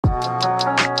Hello,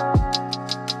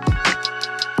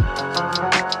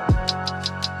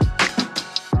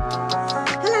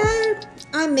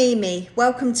 I'm Mimi.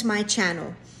 Welcome to my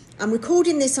channel. I'm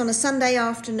recording this on a Sunday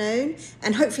afternoon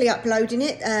and hopefully uploading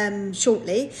it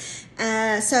shortly.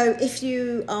 So if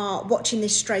you are watching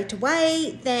this straight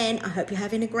away, then I hope you're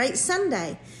having a great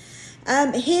Sunday.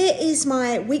 Here is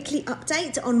my weekly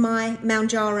update on my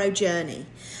Mounjaro journey.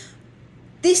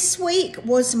 This week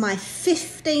was my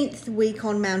 15th week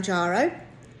on Mounjaro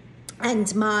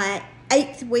and my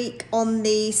 8th week on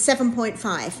the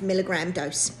 7.5 milligram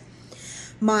dose.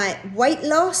 My weight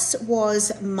loss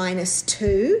was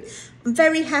 -2. I'm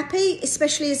very happy,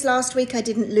 especially as last week I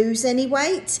didn't lose any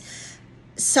weight.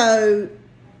 So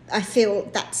I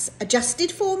feel that's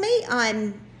adjusted for me.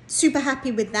 I'm super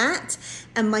happy with that.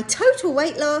 And my total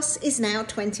weight loss is now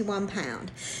 21 pounds.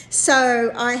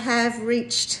 So I have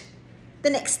reached the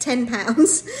next 10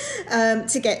 pounds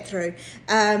to get through,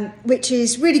 which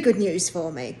is really good news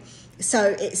for me.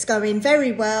 So it's going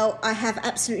very well. I have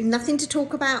absolutely nothing to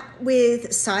talk about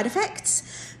with side effects.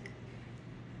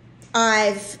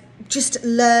 I've just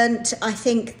learned, I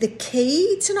think, the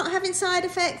key to not having side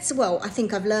effects, well, I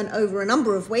think I've learned over a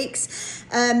number of weeks,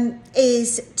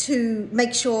 is to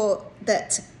make sure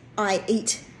that I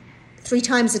eat 3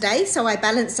 times a day, so I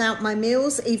balance out my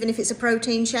meals, even if it's a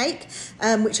protein shake,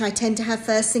 which I tend to have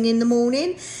first thing in the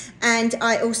morning. And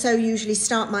I also usually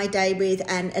start my day with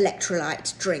an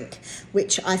electrolyte drink,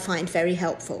 which I find very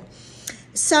helpful.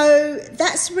 So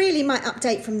that's really my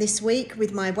update from this week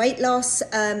with my weight loss.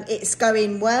 It's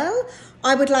going well.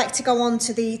 I would like to go on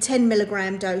to the 10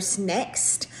 milligram dose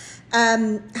next.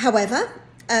 However,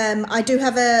 I do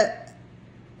have a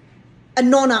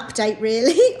non-update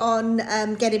really on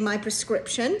getting my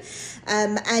prescription.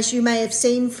 As you may have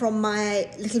seen from my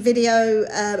little video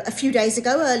a few days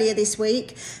ago, earlier this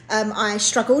week, I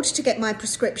struggled to get my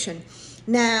prescription.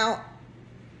 Now,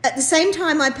 at the same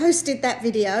time I posted that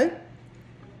video,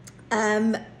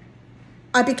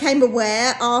 I became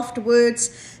aware afterwards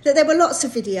that there were lots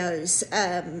of videos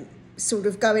sort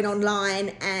of going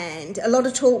online and a lot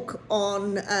of talk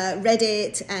on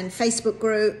Reddit and Facebook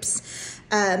groups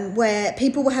where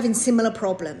people were having similar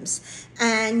problems,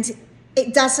 and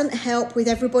it doesn't help with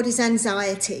everybody's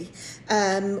anxiety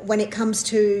when it comes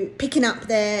to picking up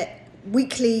their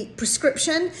weekly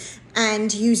prescription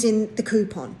and using the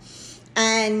coupon.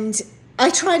 And I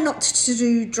try not to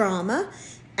do drama,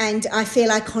 and I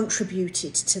feel I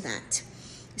contributed to that.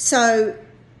 So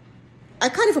I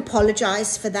kind of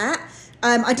apologise for that.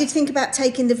 I did think about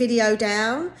taking the video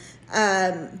down,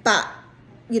 but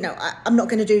you know, I'm not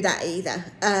going to do that either.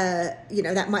 You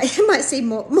know, that might seem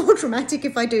more dramatic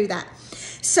if I do that.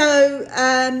 So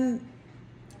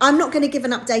I'm not going to give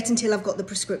an update until I've got the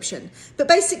prescription. But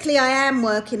basically, I am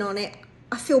working on it.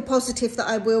 I feel positive that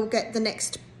I will get the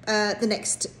next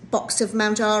box of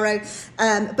Mounjaro,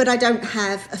 but I don't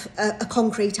have a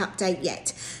concrete update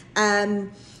yet.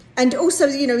 And also,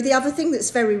 you know, the other thing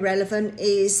that's very relevant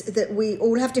is that we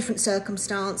all have different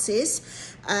circumstances,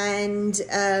 and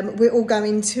we're all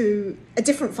going to a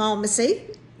different pharmacy.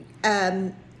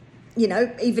 You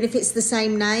know, even if it's the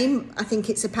same name, I think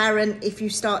it's apparent if you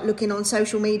start looking on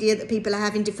social media that people are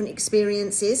having different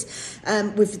experiences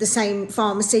with the same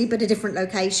pharmacy but a different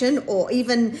location, or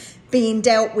even being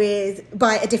dealt with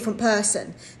by a different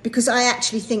person. Because I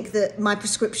actually think that my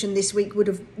prescription this week would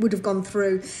have gone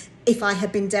through if I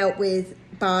had been dealt with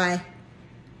by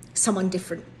someone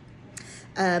different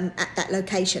at that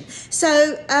location.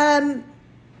 So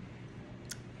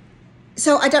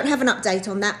I don't have an update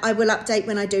on that. I will update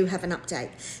when I do have an update.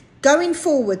 Going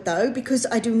forward though, because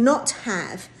I do not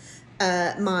have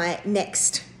my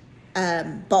next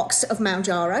box of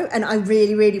Mounjaro, and I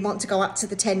really, really want to go up to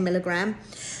the 10 milligram.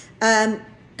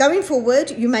 Going forward,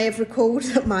 you may have recalled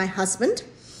that my husband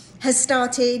has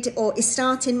started or is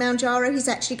starting Mounjaro. He's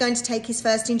actually going to take his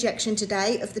first injection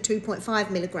today of the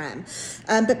 2.5 milligram.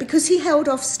 But because he held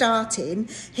off starting,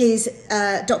 his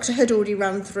doctor had already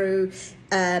run through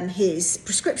his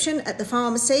prescription at the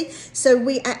pharmacy. So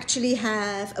we actually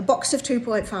have a box of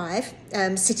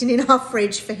 2.5 sitting in our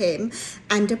fridge for him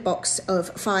and a box of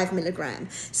 5 milligram.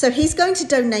 So he's going to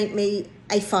donate me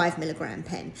a 5 milligram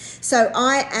pen. So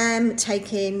I am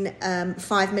taking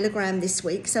 5 milligram this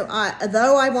week. So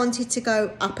although I wanted to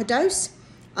go up a dose,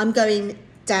 I'm going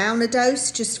down a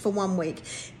dose just for 1 week.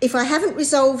 If I haven't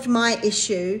resolved my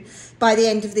issue by the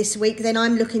end of this week, then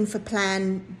I'm looking for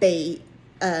plan B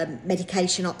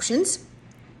medication options.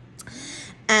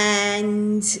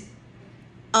 And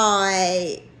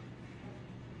I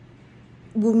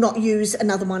will not use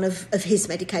another one of his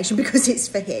medication because it's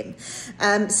for him.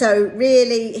 So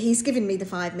really, he's given me the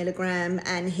 5 milligram,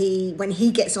 and when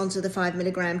he gets onto the 5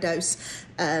 milligram dose,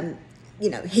 you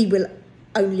know, he will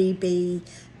only be,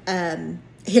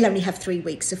 he'll only have 3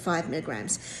 weeks of 5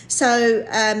 milligrams. So,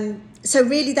 so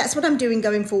really that's what I'm doing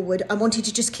going forward. I wanted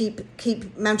to just keep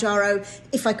Mounjaro,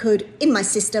 if I could, in my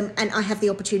system, and I have the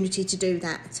opportunity to do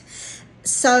that.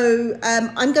 So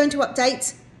I'm going to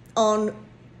update on,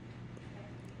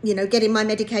 you know, getting my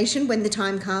medication when the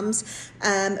time comes.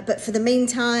 But for the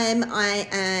meantime, I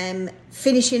am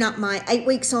finishing up my 8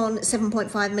 weeks on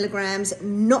 7.5 milligrams,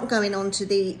 not going on to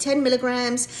the 10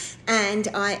 milligrams, and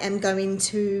I am going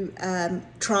to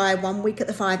try 1 week at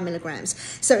the 5 milligrams.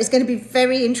 So it's going to be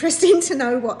very interesting to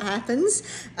know what happens.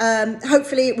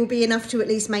 Hopefully it will be enough to at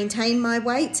least maintain my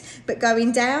weight, but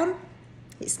going down,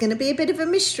 it's going to be a bit of a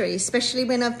mystery, especially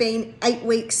when I've been 8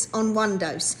 weeks on one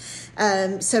dose.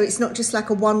 So it's not just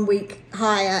like a 1 week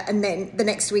higher and then the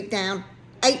next week down.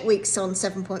 8 weeks on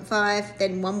 7.5,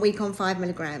 then 1 week on 5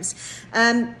 milligrams.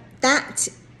 That,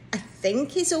 I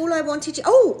think, is all I wanted to...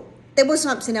 Oh, there was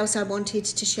something else I wanted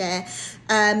to share.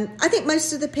 I think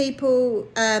most of the people...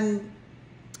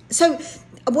 so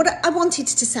what I wanted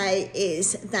to say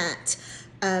is that...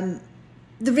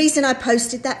 the reason I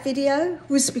posted that video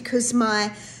was because my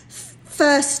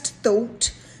first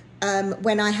thought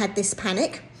when I had this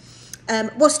panic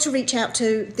was to reach out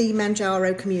to the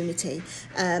Mounjaro community.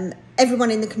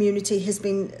 Everyone in the community has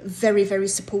been very, very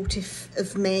supportive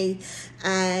of me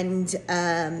and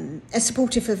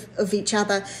supportive of each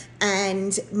other.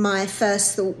 And my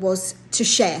first thought was to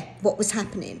share what was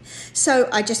happening. So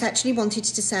I just actually wanted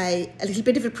to say a little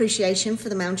bit of appreciation for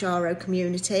the Mounjaro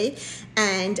community.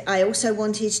 And I also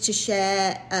wanted to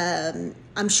share,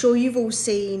 I'm sure you've all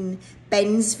seen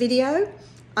Ben's video.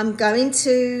 I'm going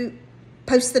to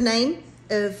post the name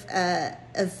of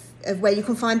where you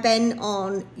can find Ben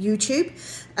on YouTube.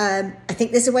 I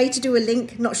think there's a way to do a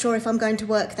link. Not sure if I'm going to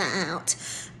work that out,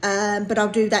 but I'll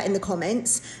do that in the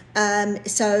comments.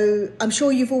 So I'm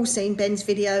sure you've all seen Ben's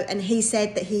video, and he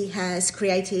said that he has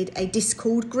created a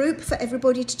Discord group for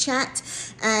everybody to chat,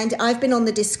 and I've been on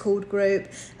the Discord group.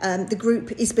 The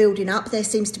group is building up. There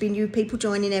seems to be new people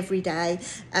joining every day,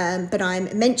 but I'm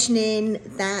mentioning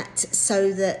that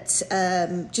so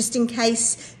that just in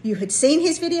case you had seen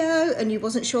his video and you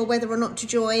wasn't sure whether or not to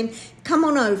join, come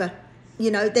on over. You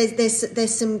know,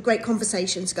 there's some great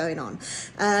conversations going on.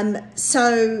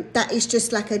 So that is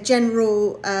just like a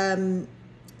general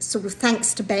sort of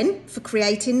thanks to Ben for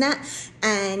creating that,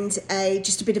 and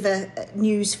just a bit of a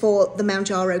news for the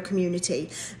Mounjaro community,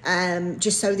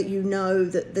 just so that you know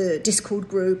that the Discord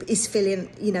group is filling,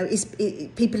 you know,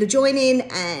 people are joining,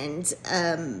 and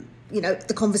you know,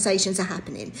 the conversations are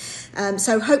happening.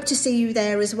 So hope to see you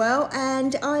there as well.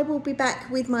 And I will be back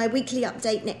with my weekly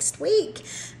update next week,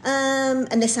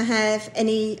 unless I have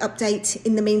any update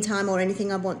in the meantime or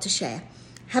anything I want to share.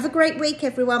 Have a great week,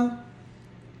 everyone.